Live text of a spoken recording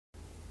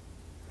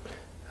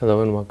Hello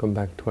and welcome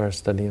back to our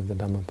study of the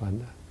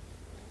Dhammapada.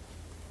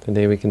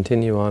 Today we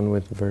continue on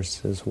with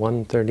verses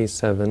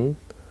 137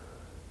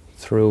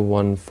 through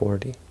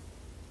 140,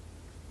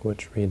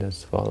 which read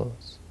as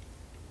follows.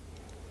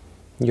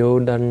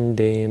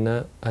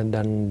 Yodandena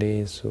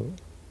adandesu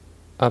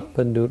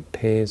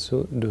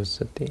apadutesu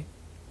dusati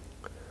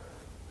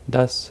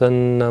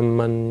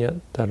dasanamanya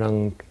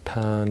tarang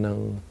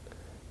thanang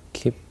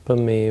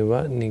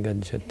kippameva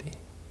nigajjati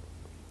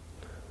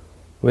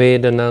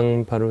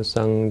Vedanang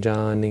parusang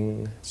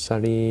janing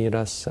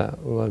sarirasa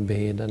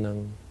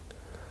vabedanang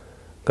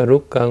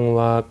karukang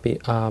vapi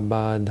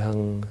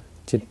abadhang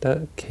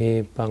citta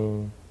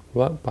khepang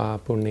va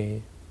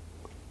papune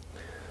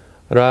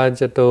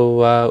rajato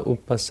va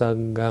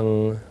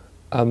upasaggang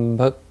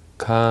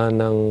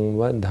ambhakkanang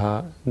va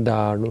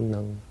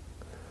darunang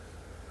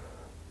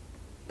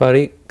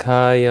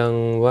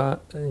parikkayang va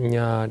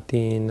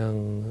nyatinang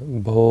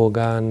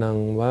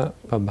bhoganang va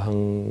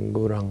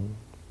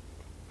pabhangurang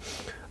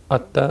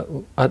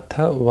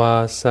Atha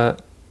vasa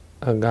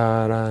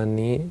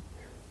agarani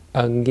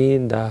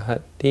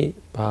agidahati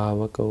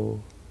pavako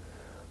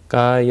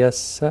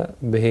kayassa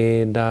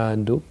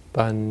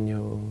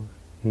bhedadupanyo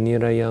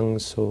nirayang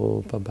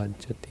so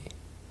pabhajjati.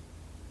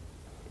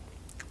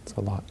 It's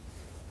a lot.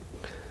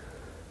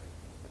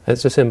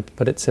 It's just simple,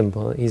 but it's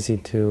simple, easy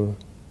to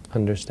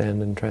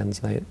understand and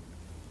translate.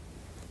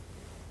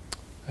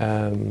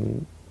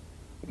 The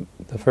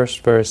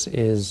first verse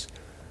is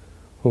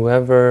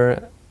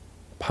whoever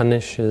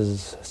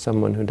punishes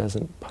someone who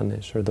doesn't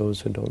punish, or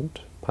those who don't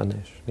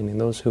punish, meaning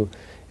those who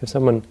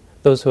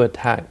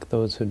attack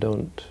those who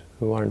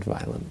aren't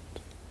violent.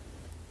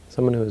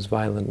 Someone who is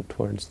violent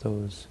towards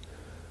those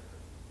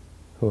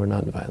who are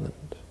not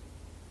violent.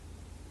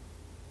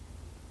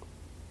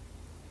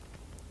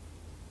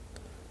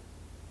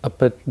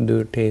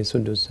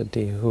 Apadutesu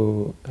dusati,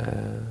 who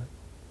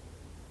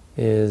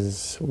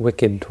is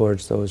wicked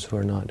towards those who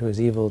are not, who is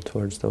evil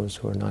towards those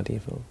who are not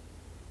evil.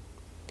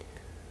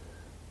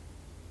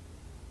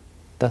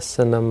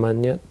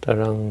 Dasanamanya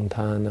tarang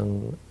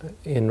thanang,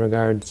 in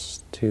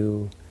regards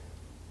to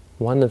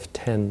one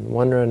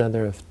or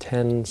another of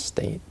 10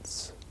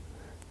 states.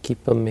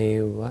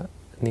 Kippameva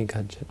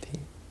nigajjati.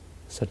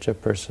 Such a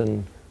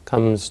person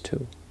comes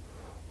to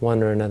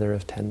one or another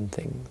of 10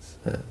 things.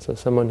 So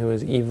someone who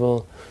is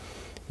evil,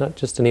 not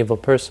just an evil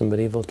person, but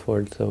evil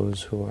towards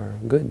those who are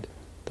good,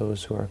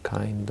 those who are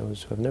kind,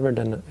 those who have never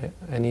done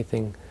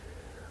anything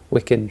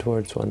wicked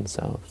towards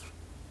oneself.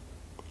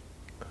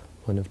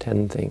 One of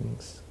 10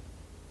 things,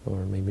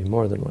 or maybe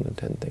more than one of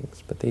 10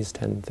 things, but these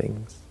 10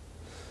 things,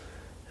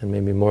 and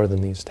maybe more than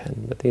these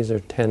 10, but these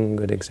are 10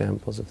 good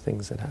examples of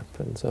things that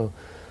happen. So,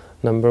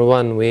 number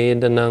 1,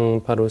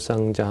 Vedanang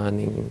parusang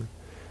janing,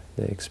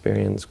 they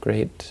experience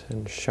great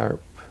and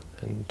sharp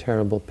and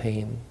terrible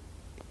pain.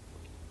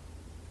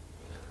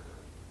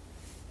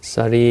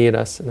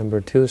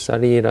 Number 2,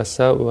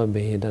 sarirasa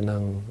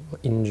vabedanang,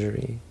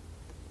 injury.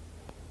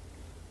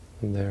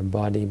 Their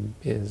body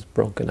is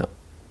broken up.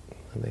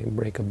 And they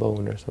break a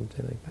bone or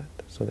something like that,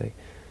 so they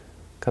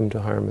come to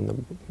harm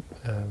in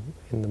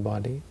the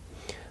body.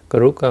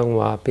 Karukang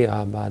vapi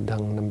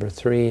abadhang. Number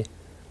 3,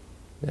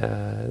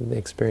 they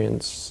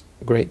experience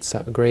great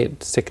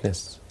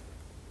sickness,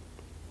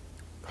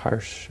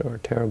 harsh or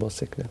terrible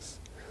sickness.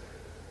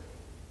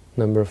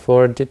 Number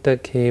 4, citta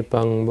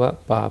khepang va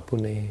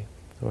papune,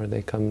 or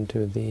they come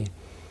to the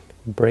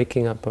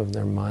breaking up of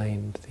their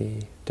mind,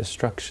 the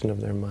destruction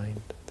of their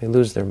mind. They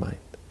lose their mind,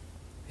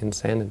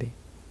 insanity.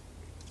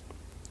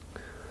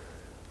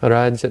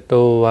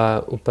 Rajato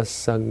va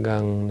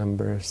upasaggang,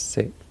 number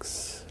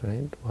 6,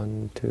 right?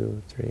 1,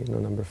 2, 3,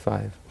 number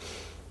 5.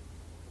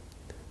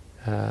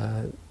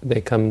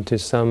 They come to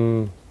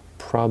some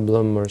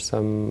problem or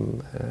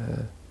some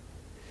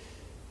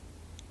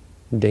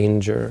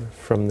danger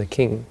from the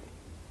king,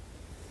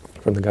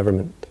 from the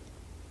government,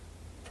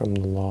 from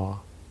the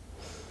law.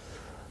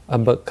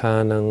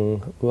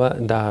 Ambhakkanang va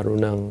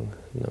darunang,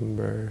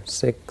 number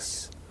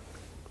 6.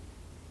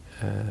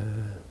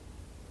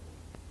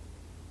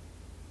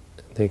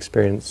 They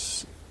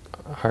experience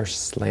harsh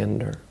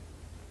slander.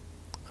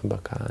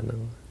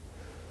 Ambhakkanang.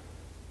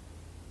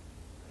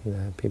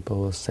 People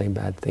will say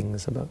bad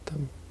things about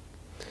them.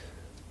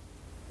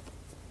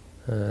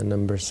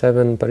 Number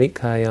 7,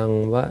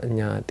 parikkayang va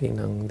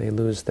nyatinang, they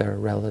lose their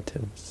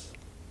relatives.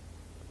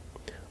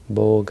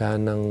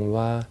 Bhoganang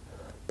va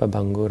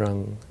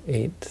pabhangurang,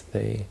 8,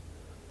 they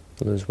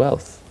lose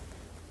wealth.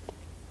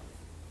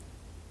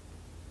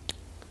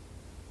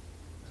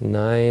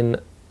 9,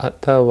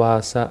 Atha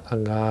vasa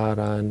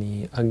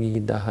agarani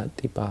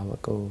agidahati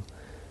pavako,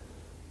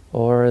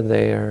 or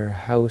their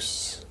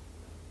house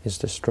is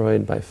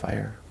destroyed by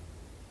fire.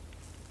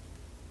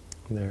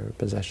 Their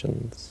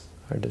possessions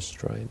are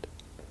destroyed.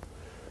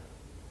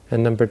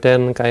 And number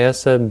 10,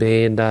 kayasa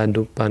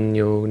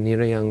bhedadupanyo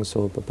nirayang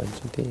so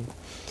pabhajjati.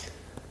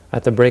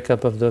 At the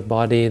breakup of the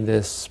body,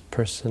 this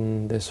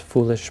person, this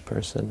foolish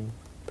person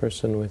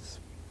with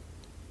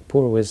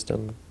poor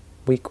wisdom,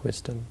 weak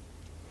wisdom,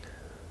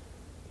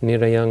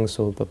 nirayang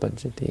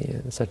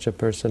sopapajjati, and such a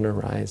person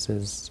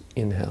arises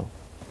in hell.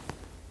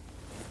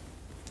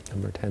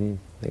 Number 10,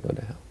 they go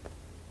to hell.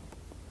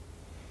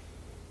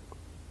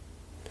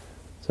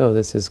 So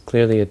this is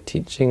clearly a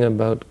teaching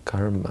about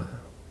karma.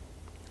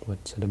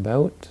 What's it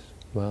about?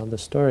 Well, the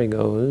story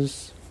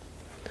goes,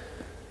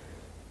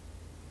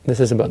 this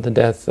is about the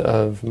death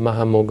of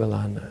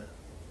Mahamoggallana.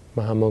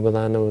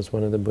 Mahamoggallana was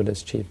one of the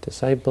Buddha's chief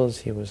disciples.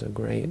 He was a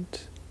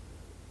great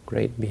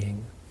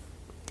being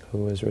who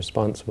was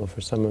responsible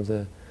for some of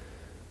the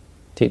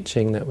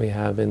teaching that we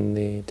have in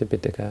the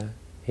Tipitaka.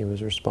 He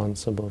was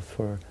responsible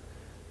for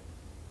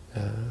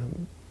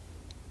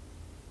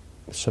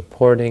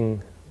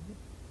supporting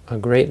a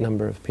great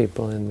number of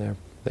people in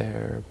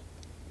their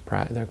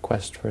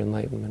quest for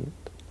enlightenment.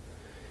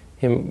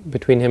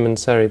 Between him and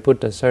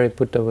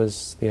Sariputta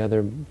was the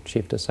other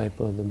chief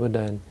disciple of the Buddha,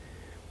 and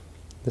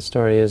the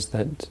story is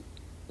that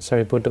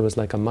Sariputta was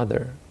like a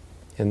mother,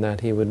 in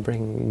that he would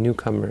bring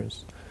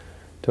newcomers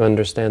to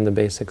understand the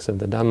basics of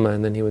the Dhamma,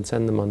 and then he would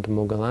send them on to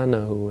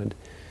Moggallana, who would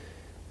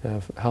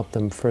help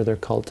them further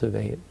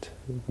cultivate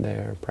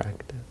their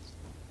practice.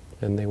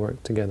 And they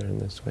worked together in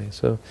this way.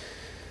 So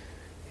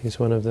he's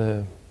one of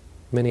the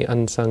many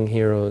unsung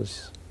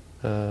heroes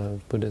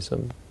of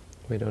Buddhism.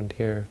 We don't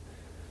hear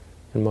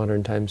in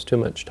modern times too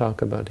much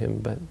talk about him,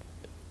 but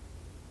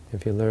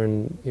if you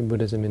learn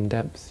Buddhism in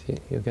depth,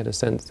 you get a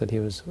sense that he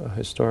was a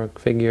historic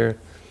figure,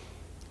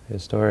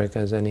 historic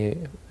as any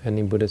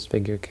Buddhist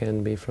figure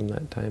can be from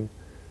that time,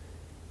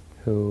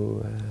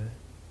 who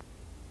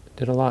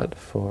did a lot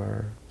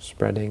for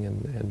spreading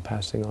and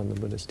passing on the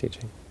Buddhist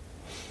teaching.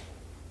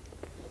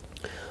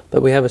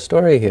 But we have a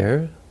story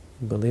here,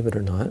 believe it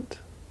or not,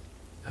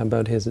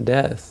 about his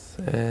death,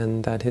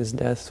 and that his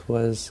death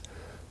was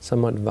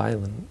somewhat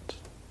violent.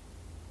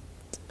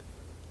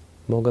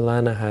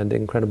 Moggallana had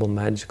incredible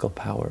magical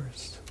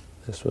powers.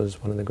 This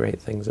was one of the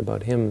great things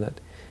about him, that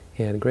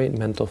he had great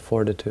mental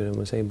fortitude and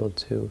was able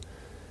to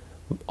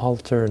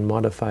alter and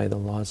modify the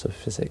laws of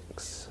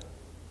physics.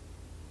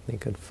 He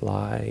could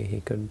fly,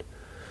 he could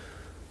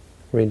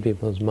read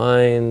people's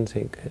minds,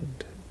 he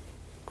could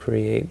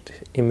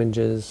create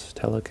images,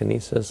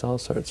 telekinesis, all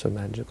sorts of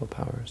magical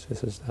powers.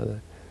 This is how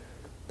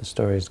the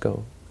stories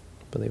go,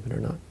 believe it or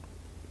not.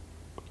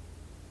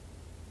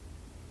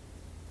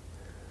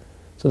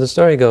 So the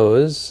story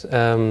goes,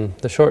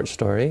 the short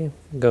story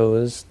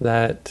goes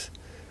that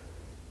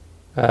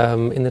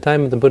in the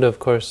time of the Buddha, of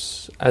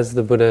course, as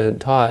the Buddha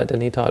taught,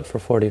 and he taught for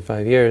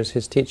 45 years,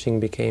 his teaching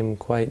became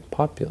quite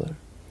popular.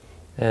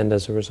 And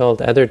as a result,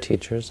 other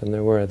teachers, and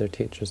there were other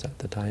teachers at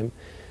the time,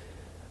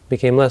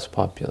 became less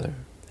popular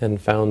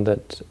and found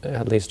that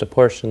at least a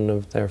portion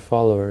of their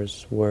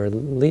followers were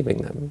leaving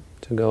them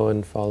to go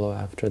and follow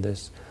after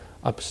this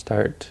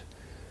upstart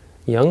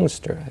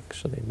youngster,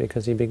 actually,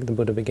 because the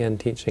Buddha began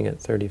teaching at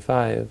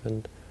 35,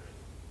 and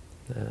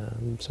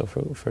so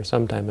for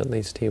some time at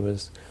least he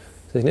was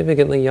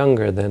significantly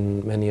younger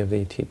than many of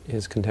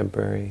his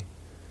contemporary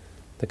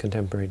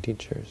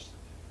teachers,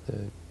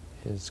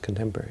 his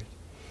contemporaries.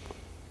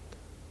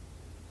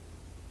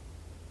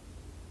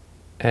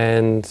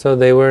 And so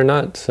the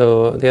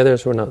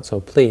others were not so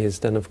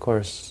pleased, and of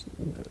course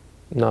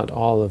not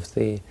all of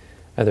the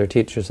other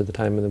teachers at the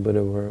time of the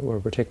Buddha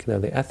were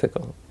particularly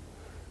ethical.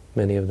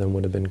 Many of them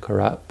would have been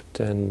corrupt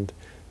and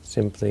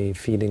simply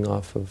feeding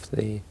off of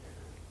the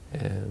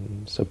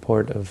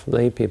support of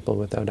lay people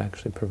without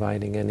actually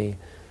providing any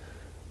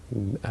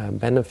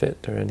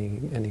benefit or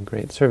any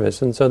great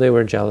service. And so they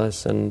were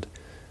jealous and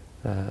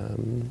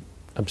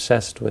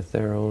obsessed with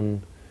their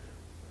own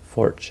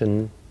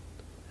fortune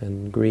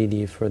and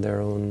greedy for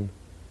their own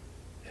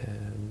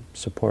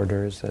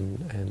supporters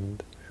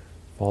and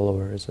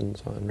followers and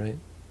so on, right?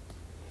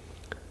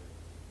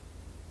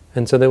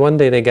 And so one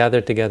day they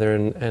gathered together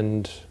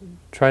and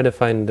tried to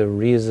find a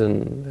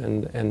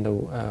reason and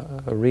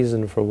a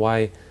reason for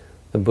why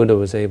the Buddha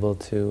was able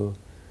to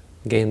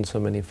gain so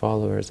many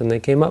followers. And they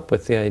came up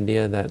with the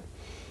idea that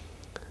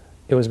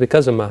it was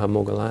because of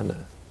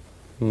Mahamoggallana.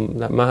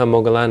 That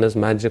Mahamoggallana's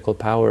magical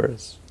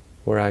powers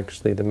were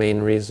actually the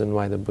main reason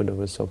why the Buddha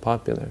was so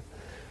popular.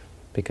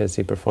 Because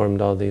he performed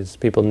all these,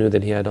 people knew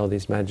that he had all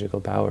these magical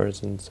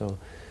powers, and so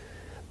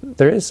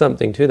there is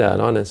something to that,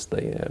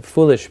 honestly.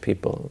 Foolish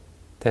people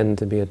tend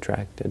to be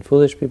attracted.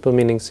 Foolish people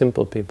meaning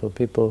simple people,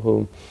 people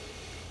who,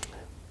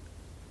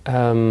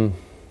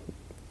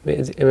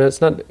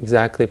 it's not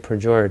exactly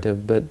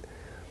pejorative, but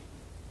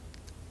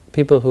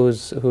people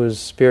whose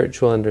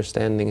spiritual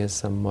understanding is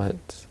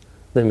somewhat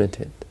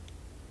limited.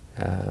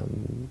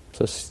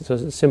 So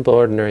simple,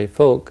 ordinary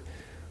folk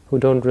who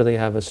don't really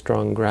have a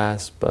strong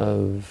grasp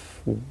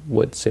of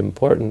what's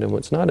important and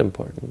what's not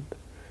important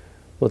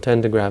will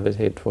tend to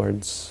gravitate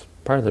towards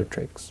parlor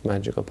tricks,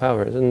 magical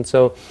powers. And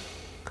so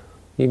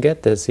you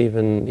get this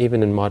even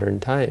in modern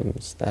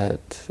times,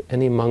 that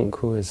any monk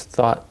who is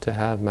thought to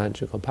have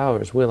magical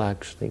powers will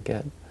actually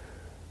get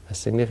a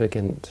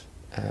significant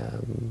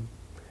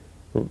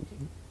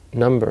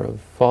number of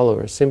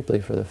followers simply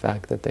for the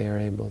fact that they are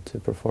able to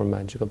perform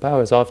magical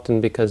powers, often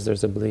because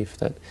there's a belief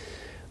that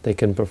They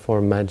can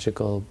perform magic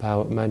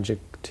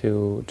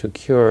to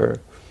cure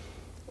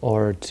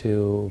or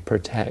to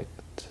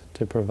protect,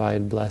 to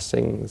provide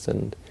blessings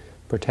and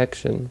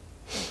protection,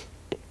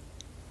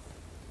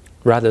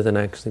 rather than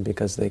actually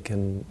because they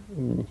can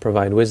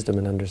provide wisdom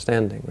and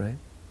understanding, right?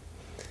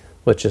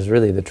 Which is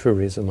really the true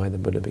reason why the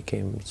Buddha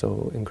became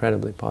so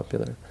incredibly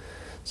popular.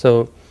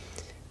 So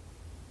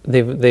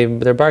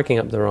they're barking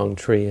up the wrong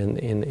tree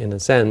in a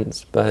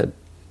sense, but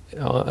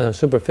on a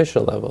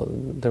superficial level,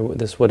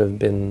 this would have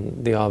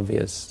been the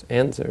obvious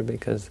answer,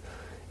 because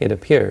it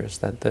appears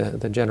that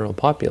the general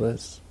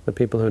populace, the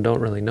people who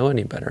don't really know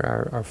any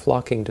better, are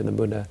flocking to the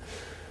Buddha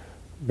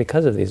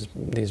because of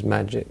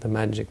the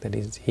magic that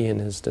he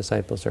and his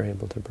disciples are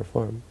able to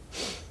perform.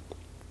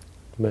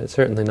 But it's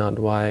certainly not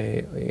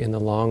why, in the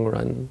long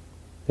run,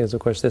 because of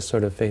course this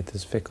sort of faith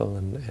is fickle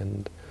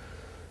and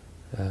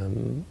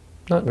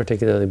not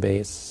particularly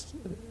based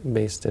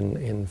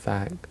in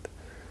fact.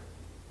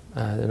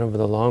 And over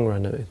the long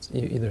run,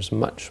 there's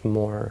much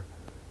more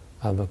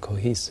of a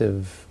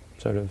cohesive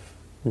sort of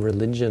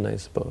religion, I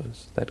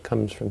suppose, that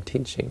comes from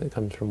teaching, that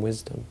comes from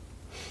wisdom.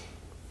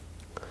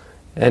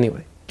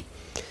 Anyway,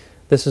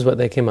 this is what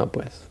they came up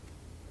with.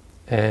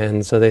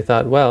 And so they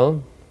thought,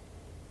 well,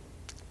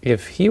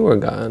 if he were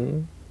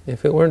gone,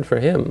 if it weren't for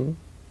him,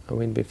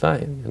 we'd be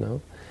fine, you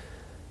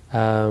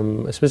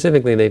know.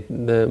 Specifically,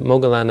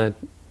 Moggallana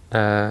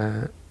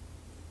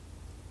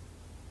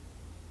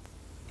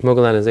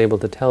is able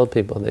to tell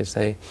people, they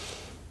say,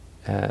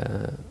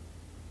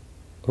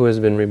 who has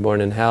been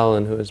reborn in hell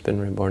and who has been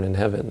reborn in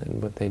heaven,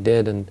 and what they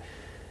did, and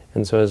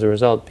so as a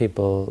result,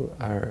 people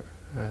are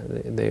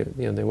they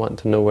want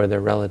to know where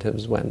their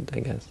relatives went, I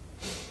guess.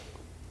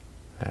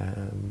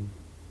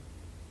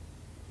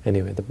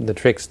 Anyway, the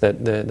tricks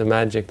that the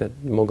magic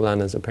that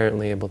Moggallana is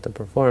apparently able to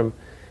perform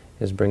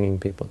is bringing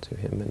people to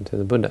him and to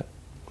the Buddha.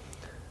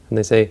 And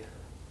they say,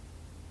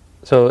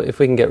 so if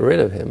we can get rid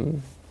of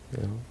him,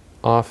 you know,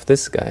 off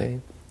this guy,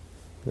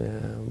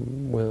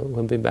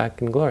 we'll be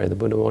back in glory. The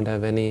Buddha won't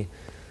have any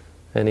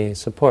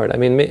support. I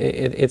mean,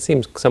 it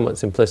seems somewhat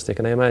simplistic,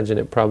 and I imagine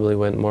it probably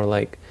went more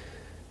like,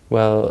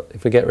 well,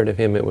 if we get rid of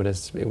him, it would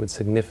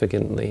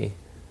significantly,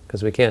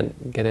 because we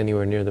can't get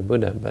anywhere near the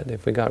Buddha, but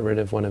if we got rid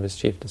of one of his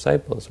chief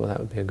disciples, well, that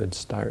would be a good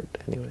start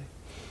anyway.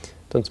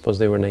 Don't suppose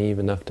they were naive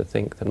enough to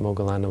think that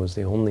Moggallana was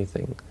the only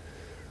thing.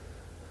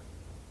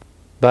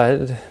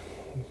 But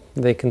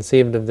they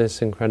conceived of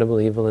this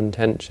incredible evil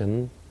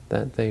intention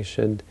that they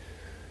should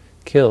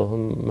kill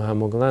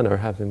Mahamoggallana, or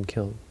have him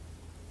killed.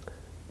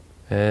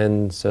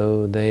 And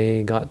so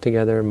they got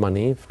together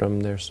money from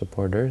their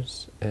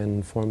supporters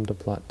and formed a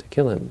plot to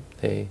kill him.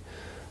 They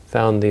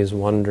found these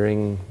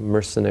wandering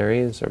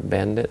mercenaries or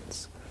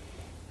bandits,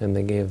 and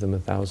they gave them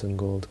 1,000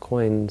 gold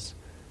coins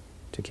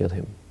to kill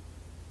him.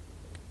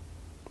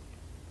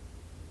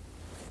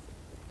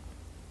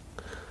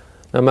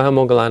 Now,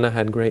 Mahamoggallana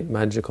had great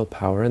magical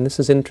power, and this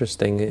is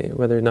interesting.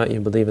 Whether or not you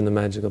believe in the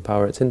magical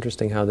power, it's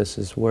interesting how this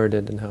is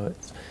worded and how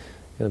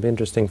it'll be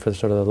interesting for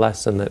sort of the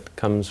lesson that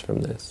comes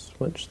from this,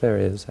 which there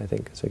is, I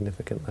think, a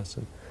significant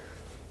lesson,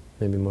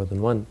 maybe more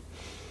than one.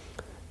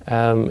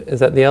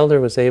 Is that the elder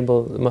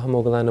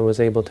Mahamoggallana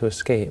was able to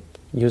escape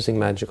using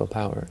magical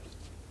powers.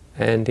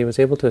 And he was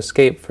able to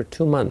escape for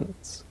 2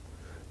 months.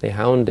 They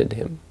hounded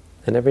him.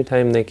 And every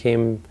time they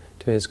came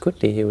to his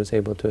kuti, he was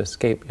able to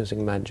escape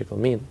using magical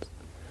means.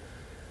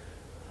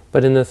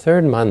 But in the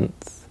 3rd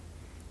month,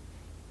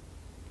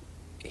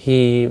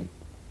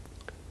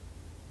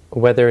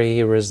 whether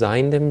he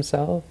resigned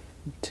himself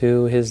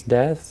to his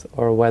death,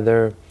 or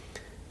whether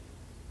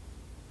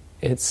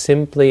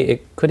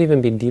it could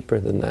even be deeper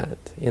than that,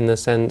 in the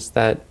sense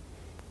that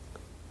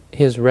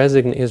his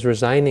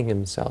resigning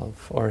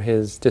himself, or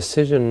his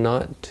decision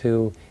not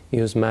to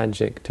use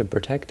magic to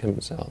protect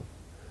himself,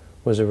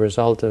 was a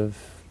result of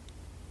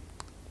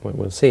what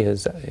we'll see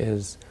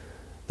is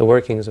the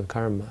workings of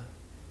karma.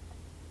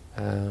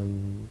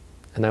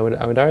 And I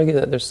would argue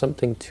that there's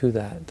something to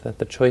that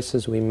the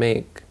choices we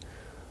make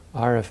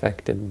are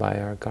affected by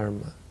our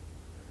karma.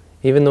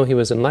 Even though he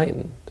was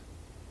enlightened,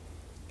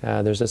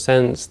 there's a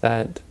sense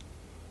that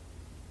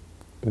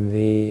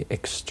the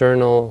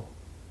external,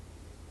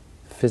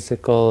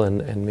 physical,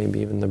 and maybe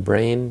even the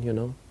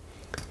brain,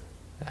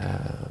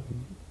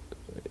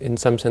 in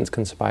some sense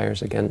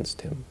conspires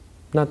against him.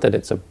 Not that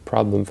it's a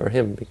problem for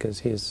him, because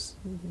he's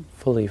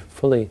fully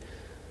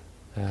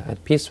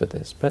at peace with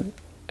this, but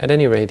at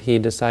any rate, he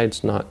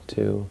decides not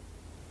to,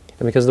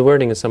 and because the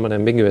wording is somewhat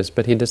ambiguous,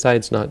 but he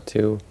decides not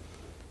to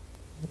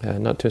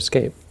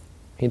escape.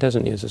 He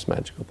doesn't use his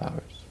magical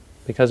powers.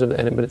 But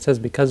it says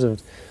because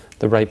of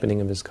the ripening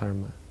of his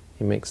karma,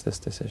 he makes this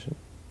decision.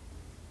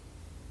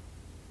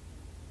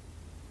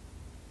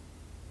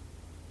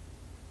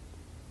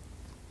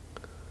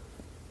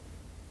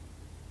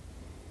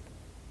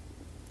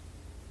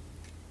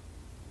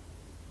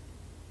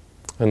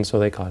 And so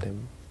they caught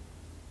him.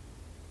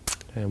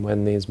 And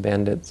when these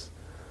bandits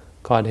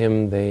caught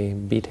him, they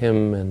beat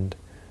him, and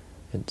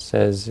it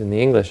says, in the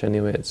English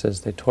anyway, it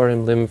says they tore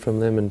him limb from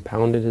limb and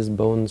pounded his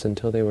bones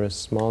until they were as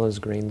small as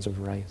grains of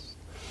rice.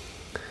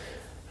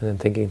 And then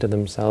thinking to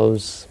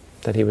themselves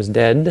that he was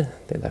dead,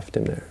 they left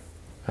him there.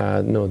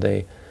 No,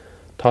 they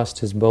tossed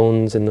his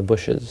bones in the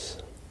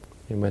bushes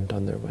and went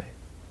on their way.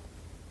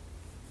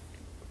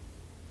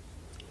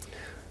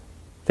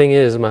 Thing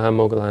is,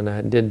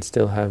 Mahamoggallana did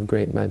still have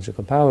great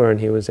magical power, and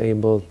he was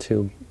able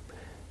to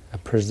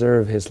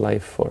preserve his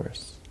life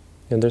force.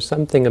 And there's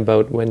something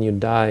about when you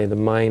die, the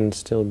mind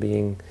still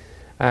being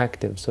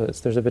active. So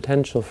there's a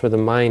potential for the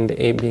mind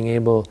being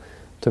able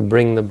to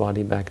bring the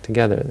body back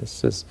together.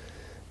 This is,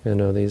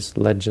 these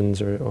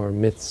legends or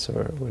myths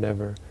or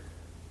whatever,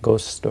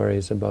 ghost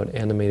stories about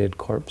animated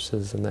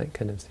corpses and that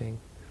kind of thing.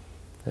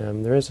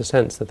 There is a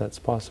sense that that's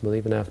possible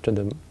even after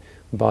the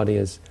body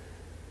is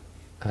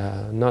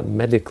not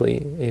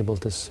medically able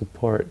to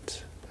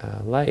support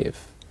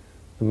life.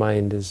 The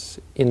mind is,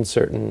 in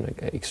certain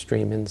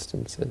extreme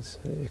instances,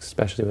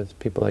 especially with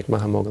people like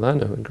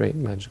Mahamoggallana who had great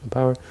magical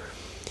power,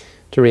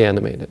 to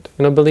reanimate it.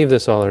 Believe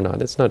this all or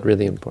not, it's not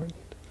really important.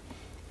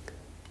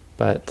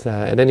 But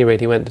at any rate,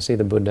 he went to see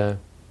the Buddha,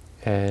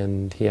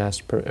 and he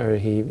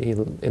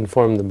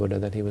informed the Buddha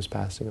that he was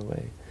passing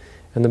away.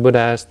 And the Buddha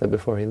asked that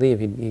before he leave,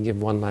 he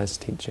give one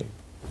last teaching,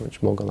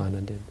 which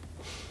Moggallana did.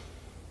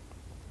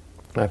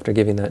 After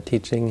giving that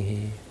teaching,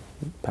 he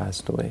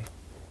passed away,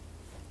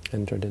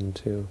 entered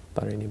into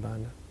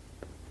Parinibbana.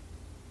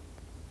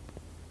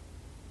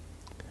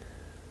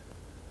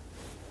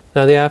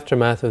 Now the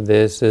aftermath of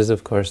this is,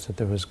 of course, that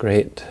there was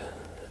great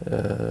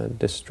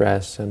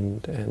distress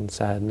and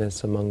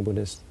sadness among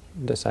Buddhist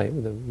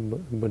disciples, the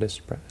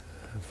Buddhist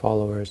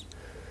followers,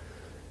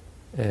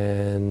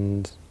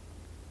 and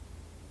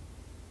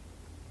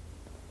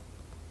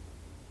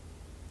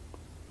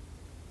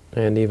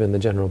even the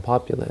general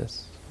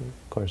populace.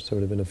 Of course, there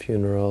would have been a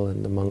funeral,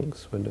 and the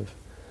monks would have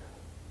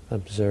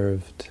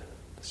observed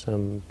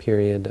some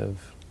period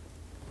of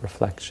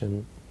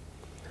reflection.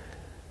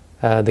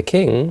 The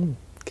king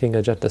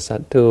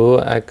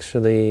Ajatasattu,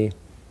 actually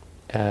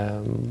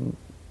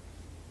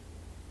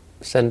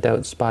sent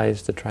out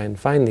spies to try and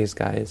find these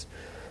guys,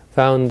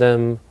 found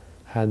them,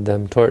 had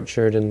them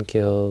tortured and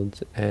killed,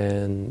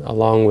 and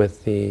along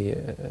with the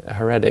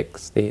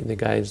heretics, the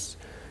guys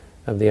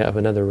of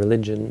another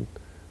religion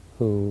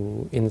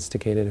who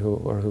instigated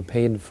who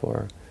paid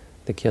for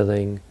the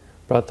killing,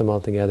 brought them all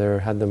together,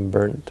 had them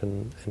burnt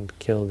and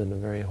killed in a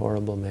very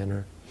horrible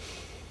manner.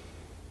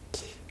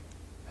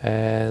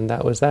 And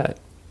that was that.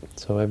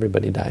 So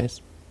everybody dies.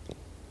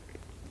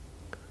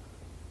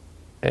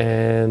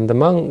 And the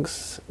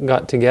monks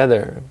got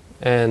together,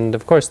 and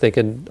of course they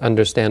could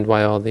understand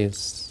why all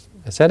these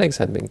ascetics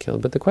had been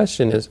killed, but the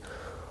question is,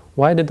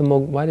 why did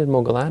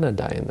Moggallana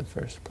die in the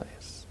first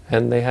place?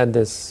 And they had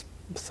this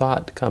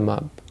thought come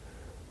up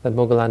that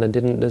Moggallana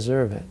didn't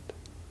deserve it,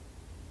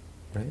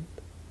 right?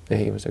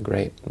 He was a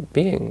great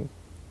being,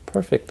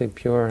 perfectly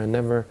pure, and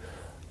never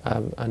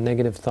a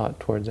negative thought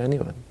towards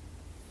anyone.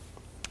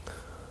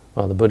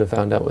 Well, the Buddha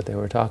found out what they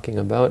were talking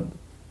about.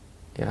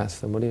 He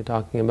asked them, "What are you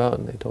talking about?"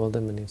 And they told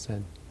him, and he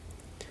said,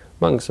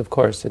 "Monks, of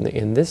course,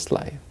 in this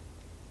life,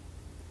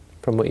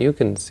 from what you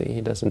can see,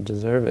 he doesn't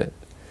deserve it.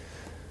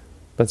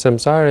 But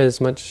samsara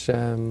is much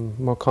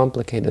more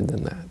complicated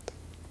than that.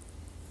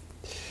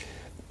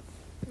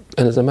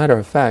 And as a matter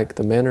of fact,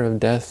 the manner of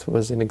death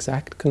was in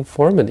exact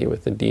conformity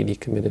with the deed he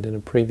committed in a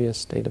previous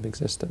state of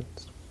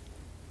existence."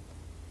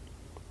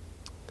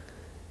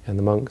 And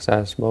the monks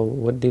asked, "Well,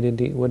 what did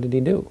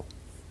he do?"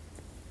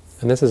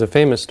 And this is a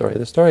famous story.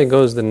 The story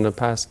goes that in a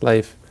past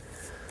life,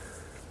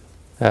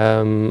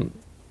 Moggallana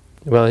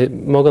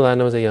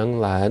was a young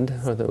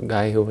lad, or the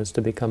guy who was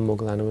to become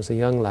Moggallana was a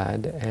young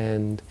lad,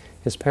 and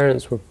his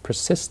parents were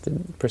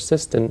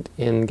persistent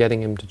in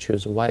getting him to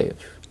choose a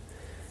wife.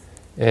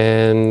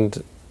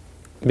 And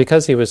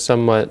because he was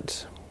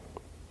somewhat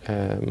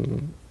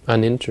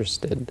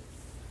uninterested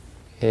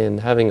in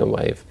having a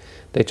wife,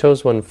 they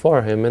chose one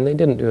for him, and they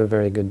didn't do a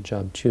very good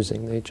job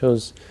choosing. They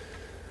chose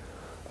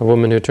a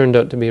woman who turned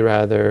out to be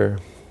rather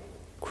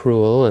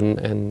cruel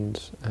and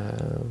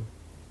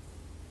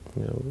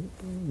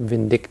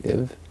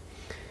vindictive.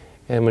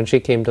 And when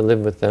she came to live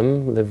with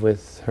them, live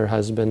with her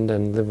husband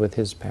and live with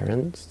his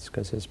parents,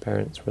 because his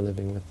parents were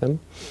living with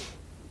them,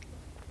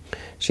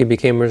 she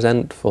became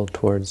resentful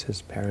towards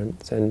his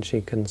parents, and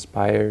she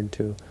conspired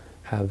to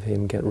have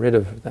him get rid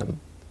of them.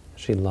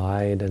 She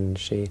lied, and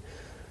she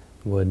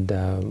would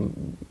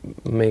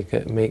make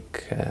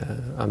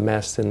a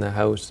mess in the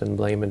house and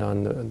blame it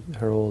on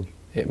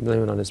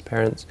his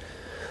parents,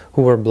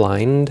 who were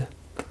blind,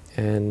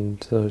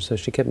 and so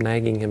she kept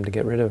nagging him to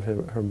get rid of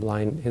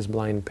his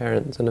blind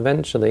parents. And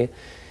eventually,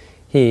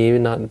 he,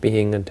 not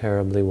being a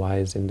terribly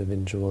wise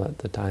individual at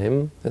the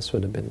time, this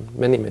would have been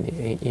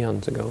many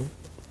eons ago.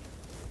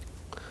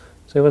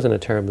 So he wasn't a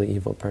terribly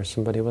evil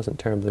person, but he wasn't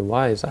terribly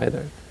wise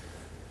either.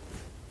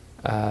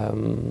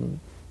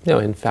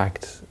 In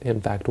fact,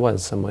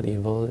 was somewhat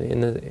evil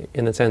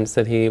in the sense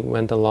that he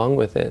went along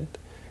with it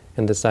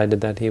and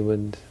decided that he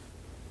would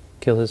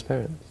kill his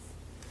parents.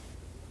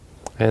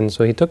 And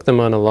so he took them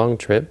on a long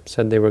trip,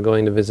 said they were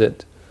going to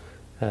visit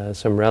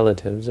some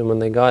relatives, and when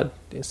they got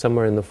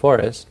somewhere in the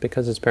forest,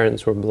 because his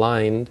parents were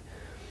blind,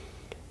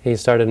 he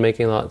started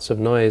making lots of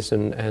noise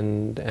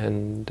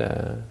and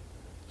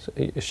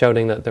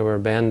shouting that there were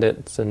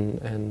bandits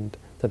and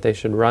that they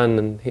should run,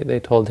 and they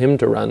told him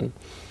to run.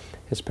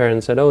 His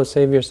parents said, "Oh,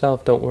 save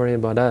yourself, don't worry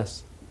about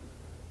us."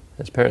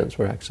 His parents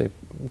were actually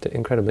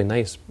incredibly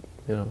nice,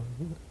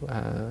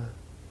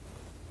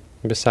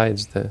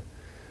 besides the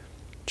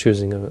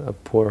choosing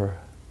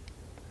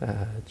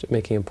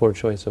making a poor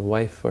choice of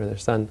wife for their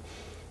son.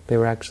 They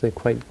were actually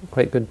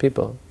quite good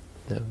people.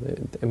 They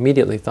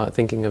immediately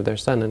thinking of their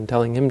son and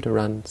telling him to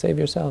run, save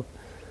yourself.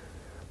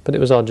 But it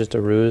was all just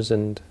a ruse,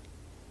 and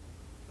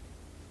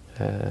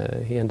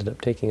he ended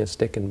up taking a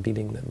stick and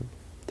beating them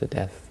to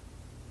death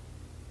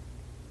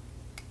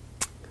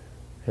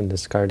and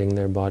discarding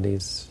their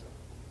bodies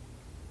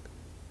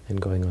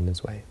and going on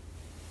his way.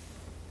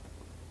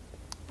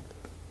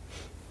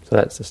 So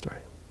that's the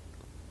story.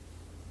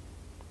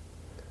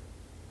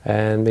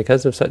 And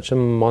because of such a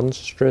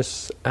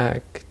monstrous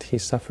act, he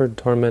suffered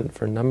torment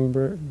for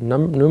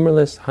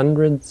numberless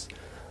hundreds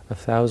of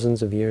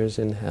thousands of years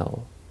in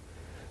hell.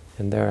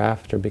 And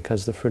thereafter,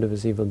 because the fruit of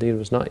his evil deed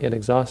was not yet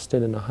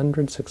exhausted, in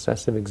 100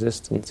 successive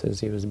existences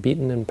he was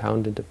beaten and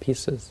pounded to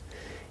pieces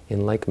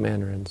in like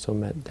manner, and so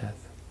met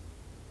death.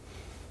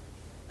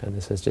 And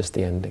this is just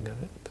the ending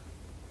of it.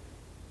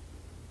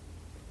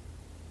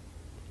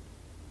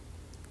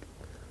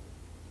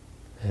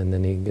 And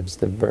then he gives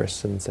the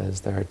verse and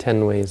says, there are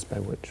 10 ways by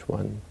which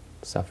one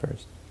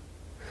suffers.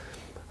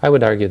 I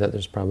would argue that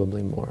there's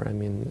probably more. I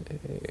mean,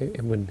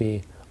 it would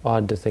be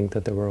odd to think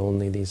that there were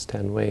only these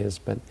 10 ways,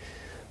 but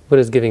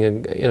Buddha's giving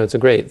it's a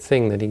great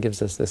thing that he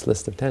gives us this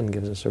list of 10,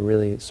 gives us a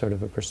really sort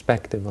of a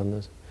perspective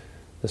on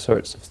the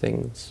sorts of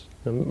things.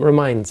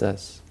 Reminds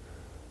us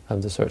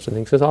of the sorts of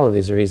things, because all of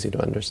these are easy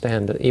to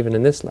understand, even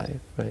in this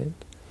life, right?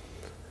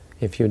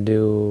 If you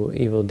do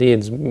evil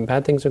deeds,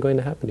 bad things are going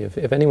to happen to you.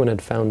 If anyone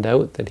had found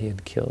out that he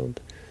had killed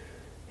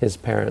his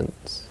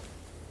parents,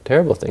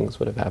 terrible things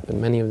would have happened.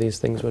 Many of these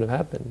things would have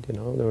happened.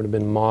 There would have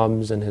been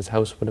mobs, and his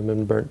house would have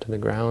been burnt to the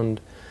ground,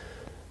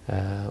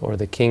 or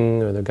the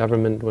king or the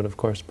government would, of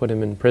course, put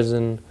him in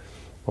prison,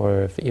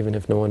 or even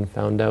if no one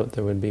found out,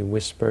 there would be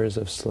whispers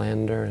of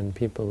slander, and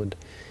he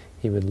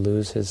would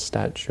lose his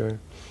stature.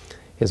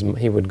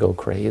 He would go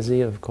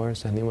crazy, of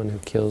course. Anyone who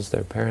kills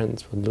their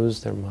parents would lose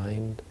their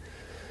mind.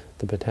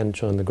 The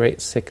potential and the great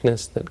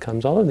sickness that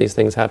comes, all of these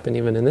things happen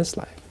even in this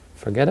life.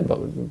 Forget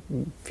about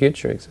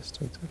future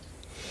existences.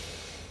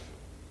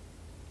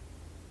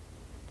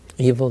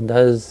 Evil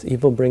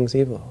brings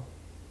evil.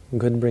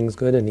 Good brings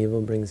good, and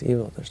evil brings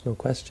evil. There's no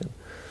question.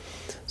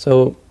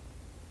 So,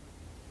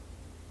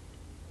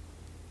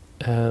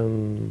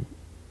 the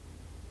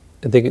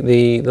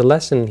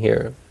lesson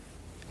here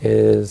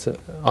is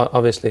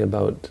obviously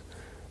about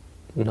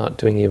not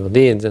doing evil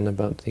deeds and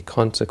about the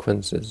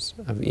consequences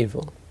of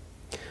evil.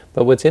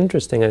 But what's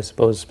interesting, I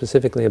suppose,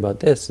 specifically about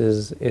this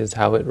is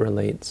how it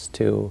relates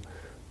to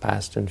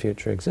past and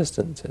future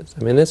existences.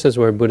 I mean, this is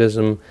where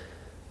Buddhism,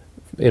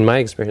 in my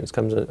experience,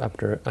 comes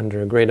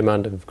under a great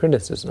amount of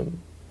criticism,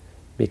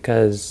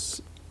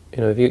 because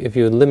if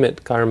you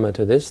limit karma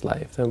to this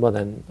life,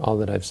 then all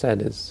that I've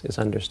said is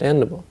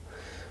understandable.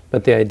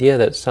 But the idea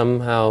that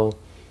somehow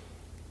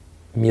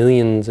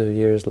millions of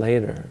years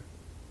later,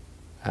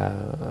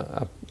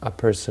 a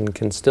person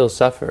can still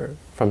suffer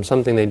from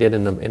something they did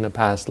in a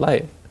past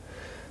life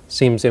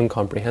seems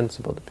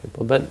incomprehensible to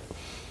people. But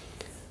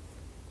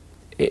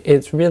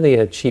it's really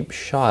a cheap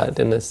shot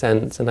in a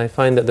sense, and I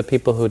find that the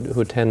people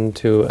who tend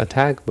to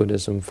attack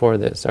Buddhism for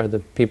this are the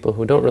people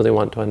who don't really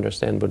want to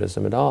understand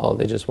Buddhism at all.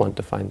 They just want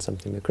to find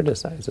something to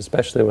criticize,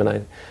 especially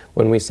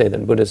when we say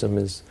that Buddhism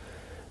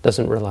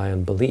doesn't rely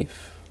on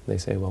belief. They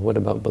say, well, what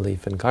about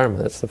belief in karma?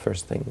 That's the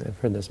first thing. I've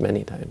heard this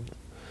many times.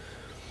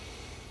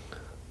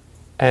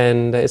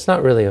 And it's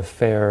not really a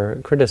fair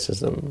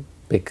criticism,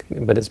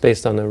 but it's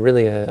based on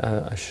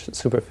a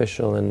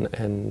superficial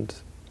and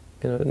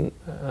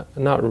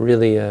not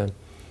really a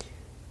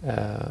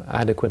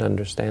adequate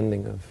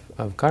understanding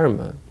of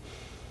karma.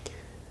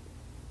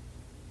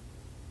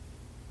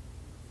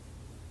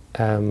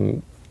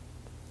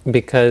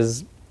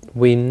 Because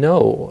we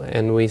know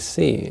and we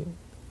see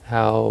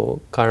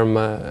how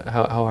karma,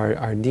 how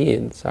our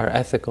deeds, our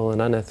ethical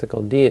and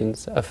unethical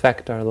deeds,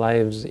 affect our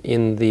lives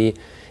in the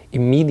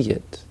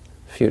immediate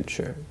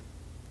future.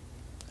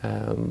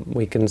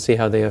 We can see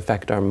how they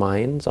affect our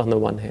minds on the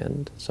one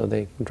hand, so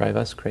they drive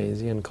us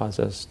crazy and cause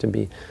us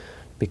to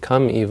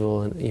become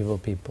evil and evil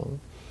people.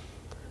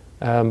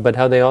 But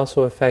how they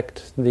also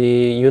affect the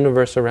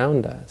universe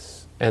around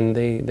us, and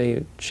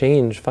they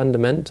change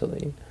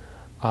fundamentally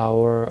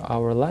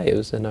our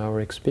lives and our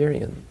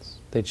experience.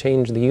 They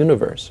change the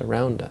universe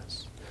around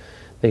us.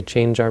 They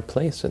change our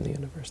place in the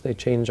universe. They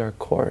change our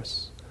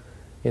course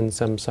in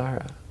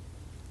samsara.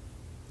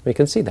 We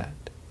can see that.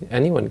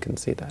 Anyone can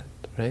see that,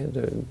 right?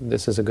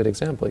 This is a good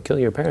example. You kill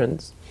your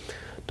parents.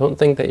 Don't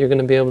think that you're going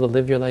to be able to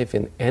live your life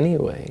in any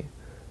way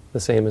the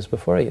same as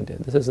before you did.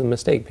 This is a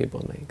mistake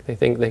people make. They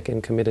think they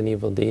can commit an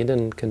evil deed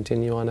and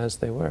continue on as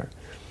they were.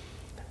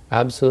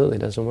 Absolutely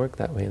doesn't work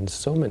that way in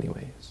so many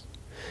ways.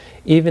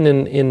 even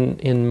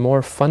in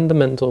more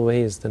fundamental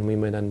ways than we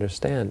might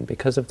understand,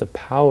 because of the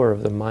power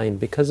of the mind,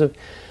 because of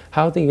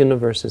how the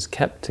universe is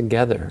kept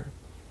together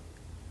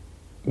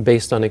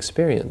based on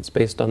experience,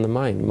 based on the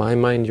mind. My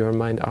mind, your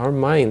mind, our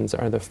minds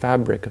are the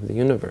fabric of the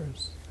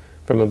universe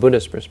from a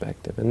Buddhist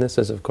perspective. And this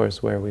is, of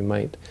course, where we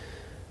might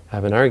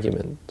have an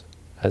argument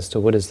as to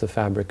what is the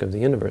fabric of the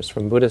universe.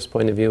 From Buddhist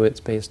point of view, it's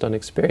based on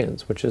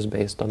experience, which is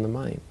based on the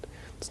mind.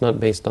 It's not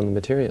based on the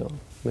material.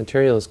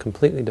 Material is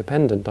completely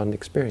dependent on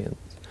experience.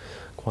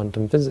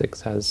 Quantum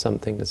physics has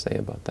something to say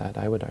about that,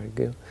 I would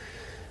argue.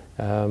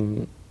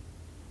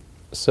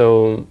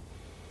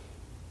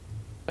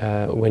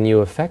 When you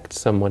affect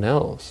someone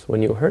else,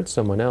 when you hurt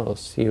someone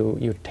else,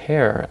 you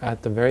tear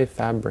at the very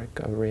fabric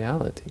of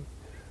reality.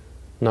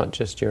 Not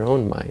just your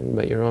own mind,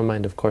 but your own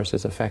mind, of course,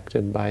 is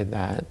affected by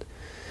that.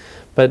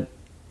 But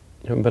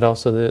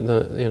also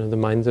the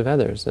minds of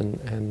others,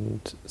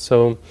 and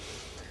so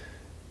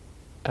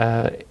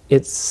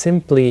it's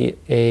simply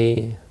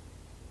a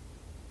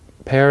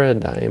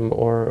paradigm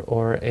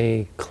or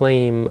a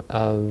claim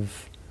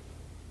of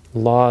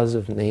laws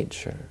of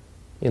nature,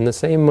 in the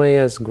same way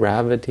as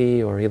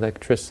gravity or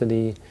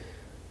electricity,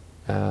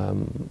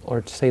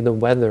 or to say the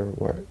weather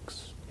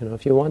works.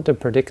 If you want to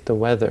predict the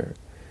weather,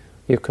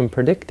 you can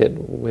predict it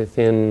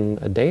within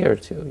a day or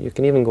two. You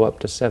can even go up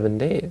to 7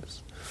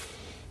 days.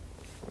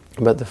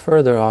 But the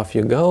further off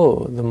you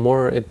go, the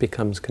more it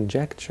becomes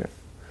conjecture.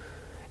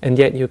 And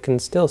yet you can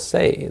still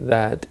say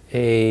that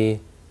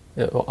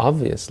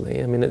obviously,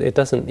 it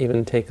doesn't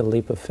even take a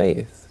leap of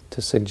faith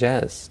to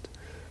suggest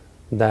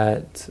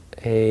that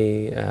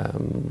a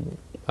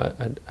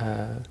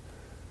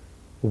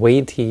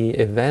weighty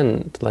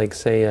event, like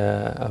say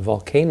a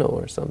volcano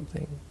or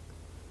something,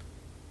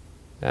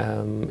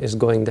 is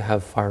going to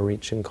have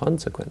far-reaching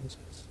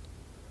consequences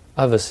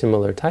of a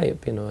similar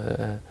type.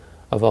 A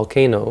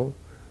volcano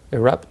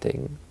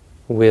erupting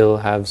will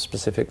have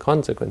specific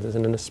consequences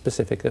and a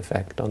specific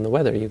effect on the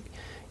weather.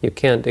 You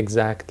can't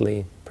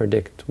exactly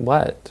predict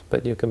what,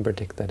 but you can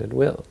predict that it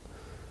will.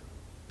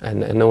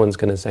 And no one's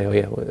going to say, oh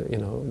yeah,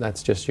 well,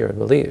 that's just your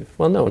belief.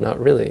 Well, no, not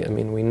really.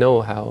 We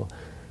know how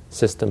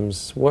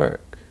systems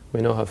work.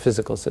 We know how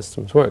physical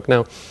systems work.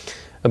 Now,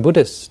 a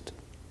Buddhist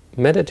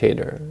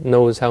meditator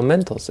knows how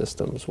mental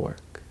systems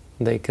work.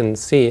 They can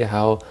see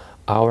how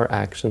our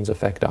actions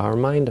affect our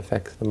mind,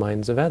 affect the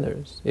minds of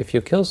others. If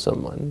you kill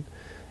someone,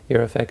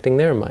 you're affecting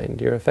their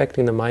mind. You're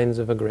affecting the minds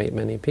of a great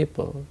many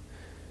people.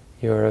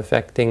 You're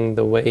affecting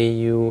the way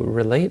you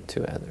relate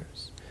to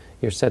others.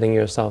 You're setting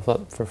yourself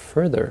up for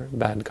further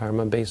bad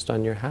karma based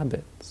on your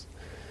habits.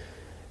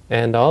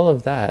 And all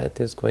of that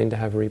is going to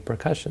have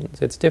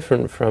repercussions. It's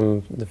different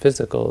from the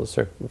physical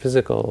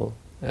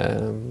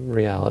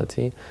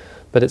reality,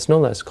 but it's no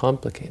less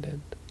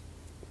complicated.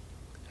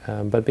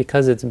 But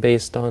because it's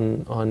based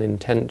on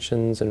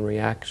intentions and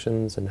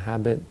reactions and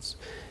habits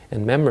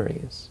and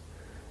memories,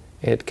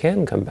 it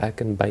can come back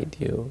and bite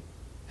you.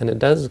 And it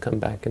does come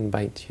back and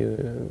bite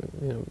you,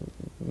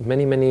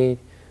 many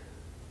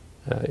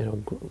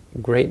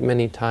great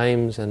many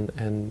times and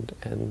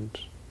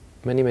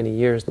many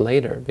years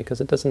later,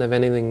 because it doesn't have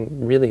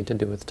anything really to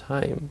do with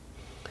time.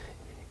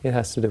 It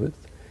has to do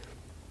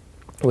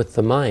with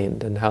the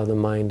mind and how the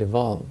mind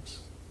evolves.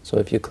 So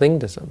if you cling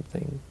to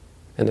something,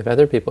 and if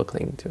other people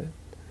cling to it,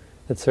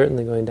 it's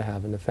certainly going to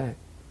have an effect.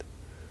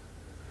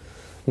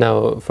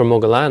 Now, for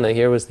Moggallana,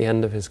 here was the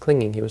end of his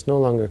clinging. He was no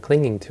longer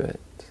clinging to it,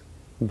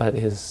 but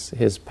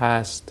his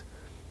past,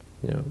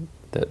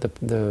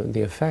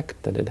 the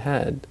effect that it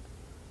had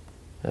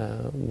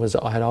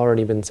had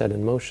already been set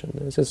in motion.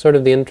 This is sort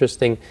of the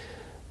interesting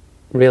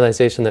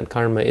realization that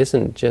karma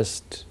isn't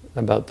just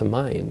about the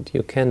mind.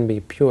 You can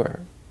be pure,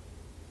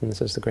 and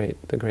this is the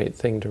great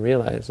thing to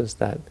realize, is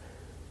that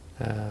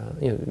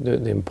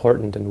the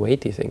important and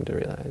weighty thing to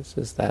realize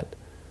is that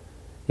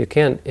you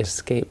can't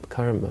escape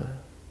karma.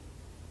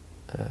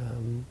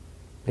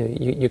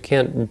 You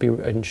can't be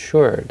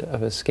ensured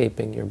of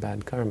escaping your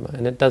bad karma.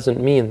 And it doesn't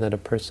mean that a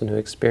person who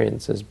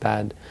experiences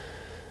bad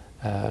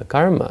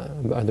karma,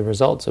 or the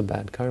results of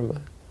bad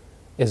karma,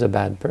 is a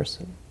bad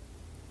person.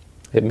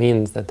 It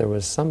means that there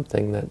was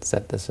something that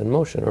set this in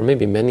motion, or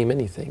maybe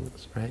many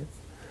things, right?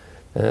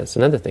 And that's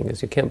another thing,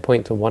 is you can't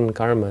point to one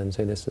karma and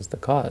say this is the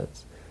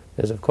cause.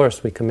 Because of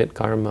course we commit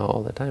karma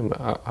all the time.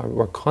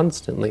 We're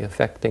constantly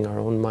affecting our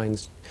own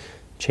minds,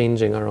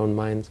 changing our own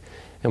minds,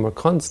 and we're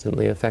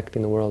constantly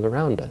affecting the world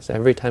around us.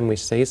 Every time we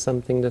say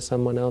something to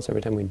someone else,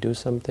 every time we do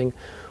something,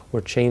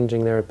 we're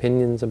changing their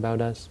opinions about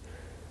us.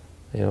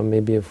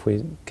 Maybe if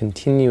we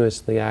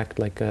continuously act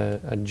like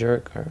a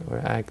jerk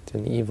or act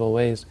in evil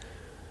ways,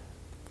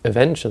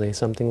 eventually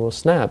something will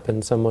snap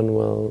and someone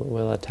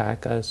will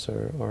attack us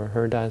or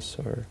hurt us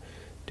or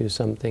do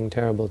something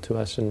terrible to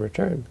us in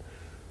return.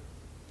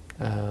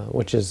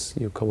 Which is,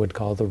 you would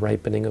call the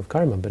ripening of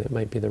karma, but it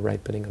might be the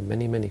ripening of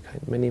many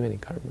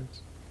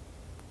karmas.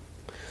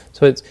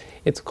 So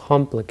it's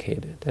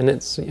complicated, and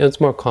it's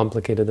more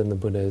complicated than the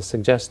Buddha is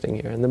suggesting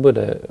here. And the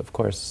Buddha, of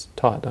course,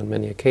 taught on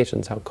many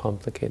occasions how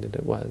complicated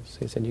it was.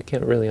 He said you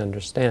can't really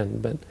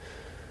understand, but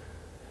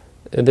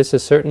this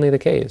is certainly the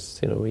case.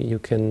 You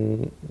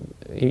can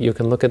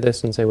look at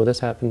this and say, well, this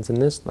happens in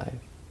this life.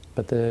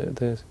 But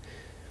the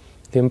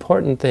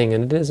important thing,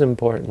 and it is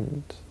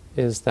important,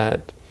 is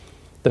that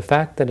the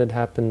fact that it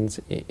happens,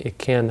 it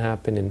can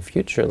happen in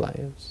future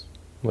lives,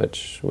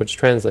 which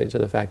translates to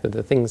the fact that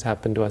the things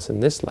happen to us in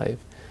this life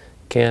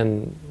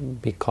can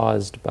be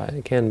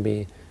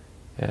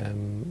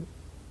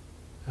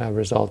a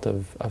result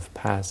of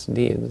past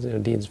deeds,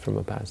 deeds from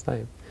a past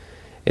life.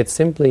 It's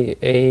simply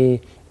a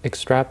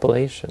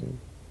extrapolation.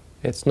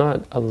 It's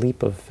not a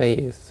leap of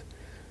faith.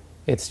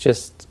 It's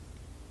just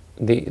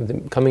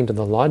the coming to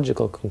the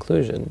logical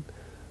conclusion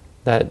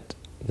that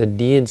the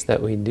deeds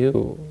that we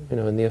do,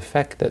 and the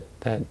effect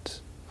that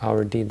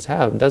our deeds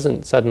have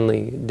doesn't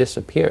suddenly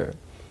disappear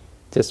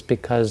just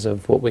because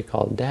of what we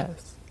call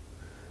death.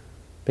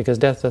 Because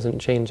death doesn't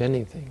change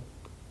anything.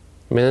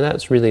 I mean, and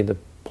that's really the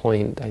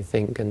point, I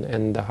think,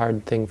 and the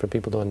hard thing for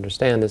people to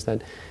understand is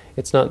that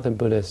it's not that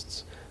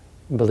Buddhists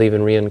believe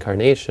in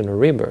reincarnation or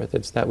rebirth,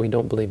 it's that we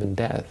don't believe in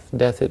death.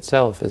 Death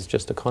itself is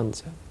just a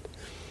concept,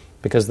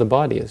 because the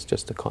body is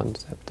just a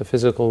concept. The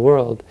physical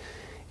world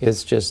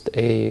is just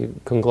a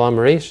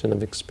conglomeration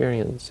of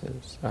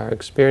experiences. Our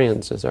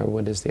experiences are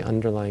what is the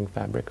underlying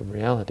fabric of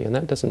reality, and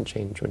that doesn't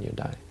change when you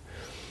die.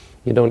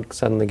 You don't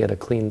suddenly get a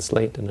clean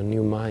slate and a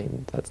new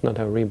mind. That's not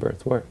how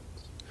rebirth works.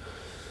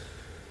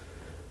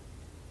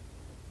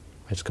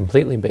 It's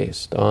completely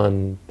based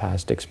on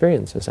past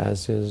experiences,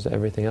 as is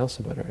everything else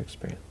about our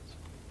experience.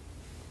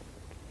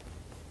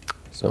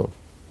 So,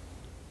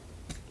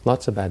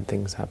 lots of bad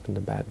things happen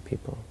to bad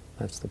people.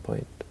 That's the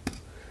point.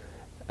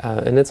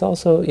 And it's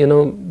also,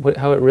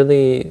 how it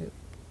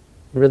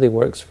really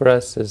works for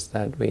us is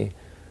that we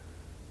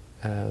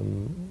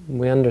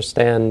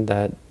understand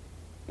that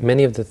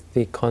many of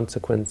the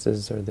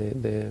consequences or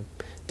the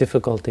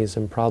difficulties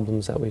and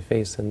problems that we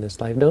face in this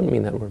life don't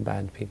mean that we're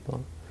bad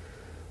people.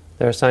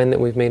 They're a sign that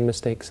we've made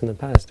mistakes in the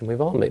past, and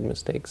we've all made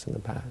mistakes in the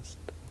past.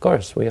 Of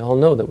course, we all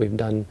know that we've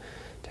done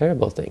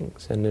terrible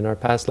things, and in our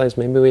past lives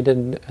maybe we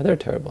did other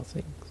terrible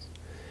things.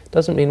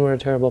 Doesn't mean we're a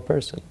terrible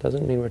person.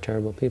 Doesn't mean we're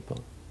terrible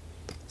people.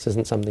 This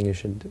isn't something you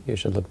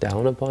should look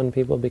down upon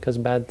people because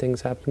bad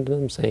things happen to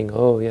them, saying,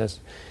 oh yes,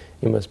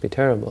 you must be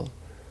terrible.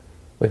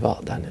 We've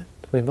all done it.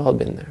 We've all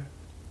been there.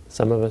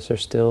 Some of us are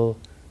still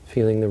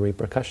feeling the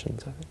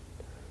repercussions of it.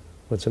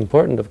 What's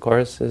important, of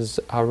course, is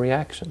our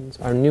reactions,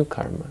 our new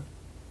karma.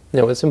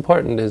 What's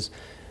important is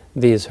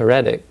these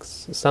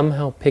heretics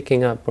somehow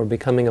picking up or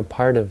becoming a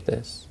part of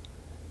this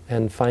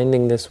and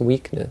finding this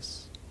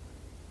weakness,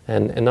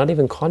 and not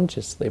even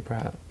consciously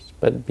perhaps,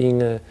 but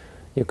being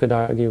you could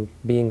argue,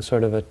 being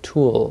sort of a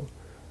tool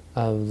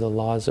of the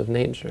laws of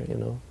nature,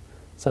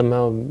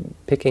 somehow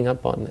picking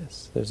up on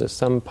this. There's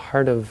some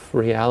part of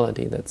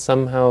reality that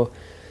somehow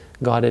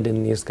got it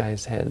in these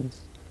guys'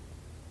 heads.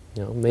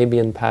 Maybe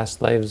in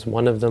past lives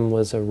one of them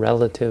was a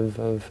relative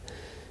of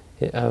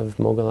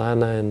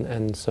Moggallana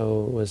and so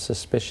was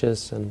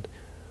suspicious and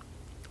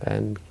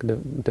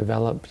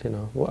developed,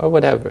 or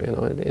whatever.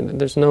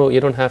 There's you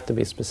don't have to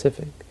be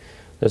specific.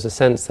 There's a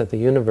sense that the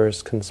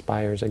universe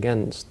conspires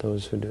against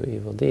those who do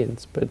evil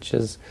deeds, which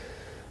is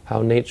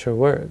how nature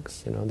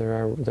works.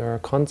 There are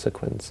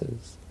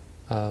consequences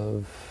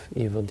of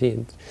evil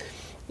deeds.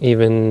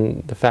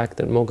 Even the fact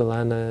that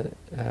Moggallana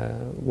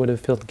would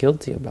have felt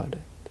guilty about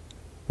it,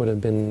 would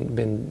have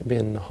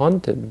been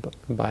haunted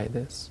by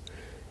this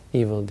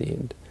evil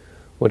deed,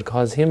 would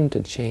cause him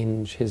to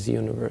change his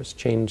universe,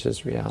 change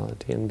his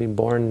reality, and be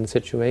born in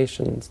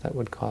situations that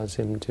would cause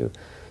him to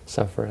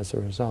suffer as a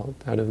result,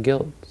 out of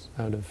guilt,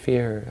 out of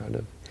fear, out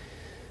of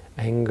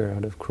anger,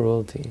 out of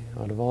cruelty,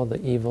 out of all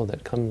the evil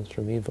that comes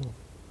from evil.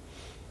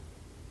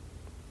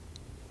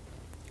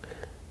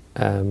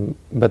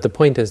 But the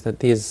point is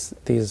that these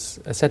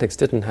ascetics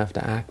didn't have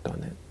to act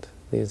on it.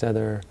 These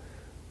other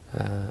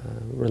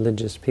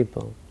religious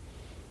people,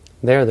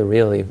 they're the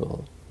real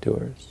evil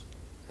doers.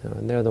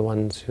 And they're the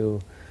ones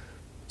who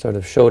sort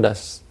of showed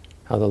us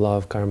how the law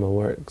of karma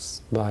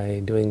works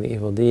by doing the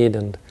evil deed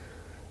and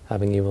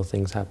having evil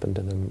things happen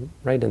to them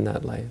right in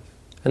that life.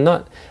 And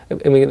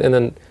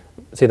then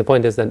see, the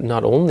point is that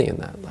not only in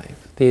that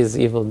life. These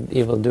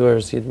evil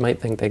doers, you might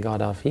think they got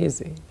off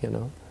easy,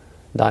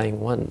 dying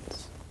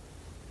once.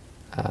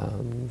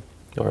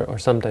 Or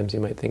sometimes you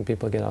might think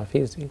people get off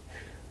easy.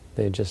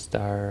 They just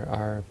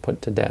are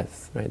put to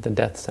death, right? The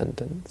death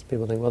sentence.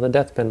 People think, well, the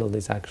death penalty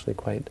is actually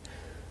quite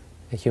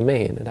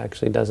humane. It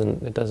actually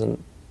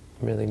doesn't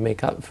really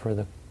make up for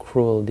the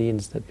cruel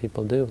deeds that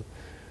people do.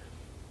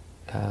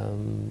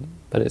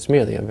 But it's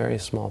merely a very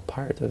small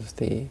part of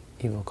the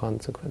evil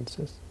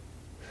consequences.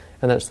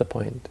 And that's the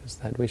point, is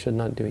that we should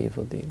not do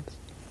evil deeds.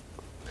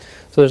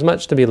 So there's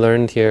much to be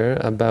learned here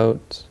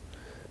about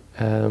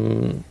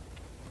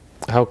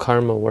how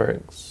karma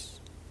works.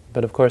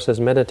 But of course, as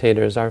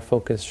meditators, our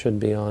focus should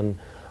be on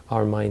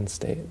our mind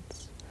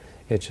states.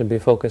 It should be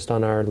focused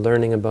on our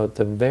learning about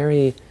the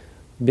very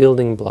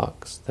building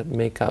blocks that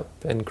make up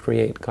and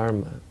create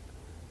karma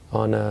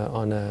on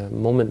a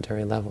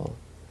momentary level.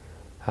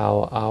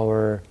 How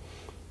our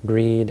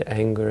greed,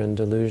 anger, and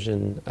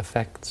delusion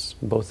affects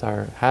both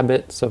our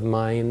habits of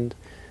mind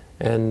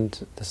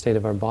and the state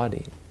of our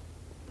body.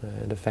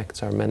 It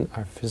affects our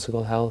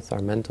physical health,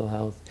 our mental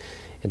health.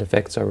 It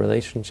affects our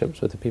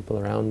relationships with the people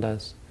around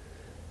us.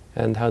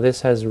 And how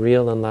this has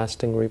real and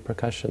lasting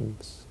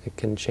repercussions. It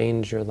can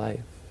change your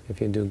life. If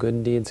you do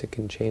good deeds, it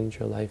can change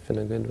your life in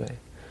a good way.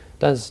 It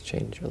does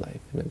change your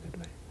life in a good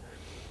way.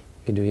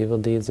 If you do evil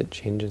deeds, it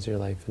changes your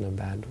life in a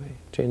bad way.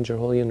 Change your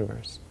whole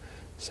universe.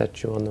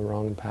 Set you on the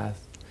wrong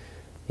path.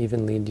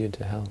 Even lead you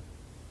to hell.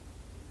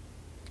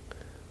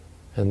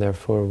 And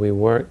therefore we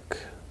work,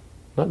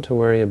 not to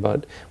worry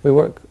about, we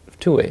work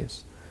two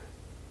ways.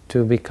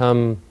 To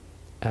become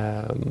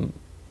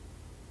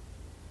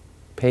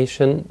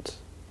patient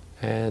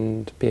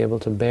and be able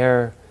to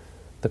bear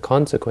the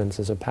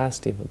consequences of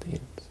past evil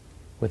deeds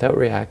without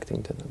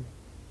reacting to them,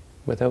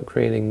 without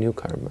creating new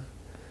karma.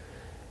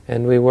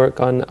 And we work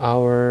on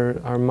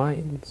our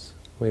minds.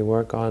 We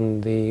work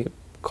on the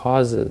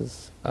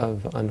causes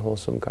of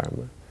unwholesome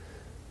karma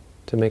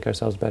to make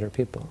ourselves better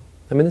people.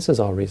 I mean, this is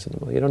all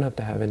reasonable. You don't have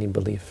to have any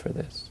belief for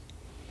this.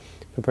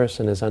 If a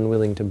person is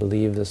unwilling to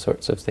believe the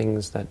sorts of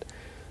things that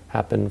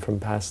happen from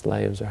past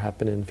lives or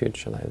happen in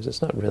future lives,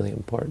 it's not really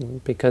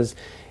important, because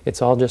it's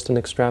all just an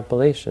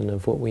extrapolation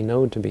of what we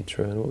know to be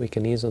true and what we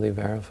can easily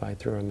verify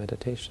through our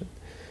meditation,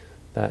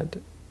 that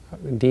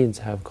deeds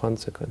have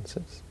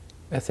consequences.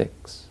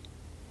 Ethics.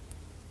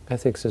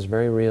 Ethics is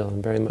very real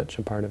and very much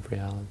a part of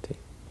reality.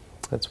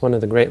 That's one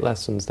of the great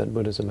lessons that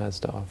Buddhism has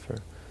to offer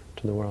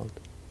to the world.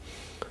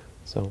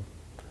 So,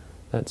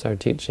 that's our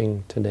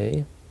teaching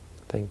today.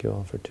 Thank you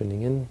all for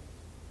tuning in.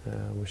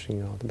 Wishing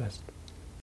you all the best.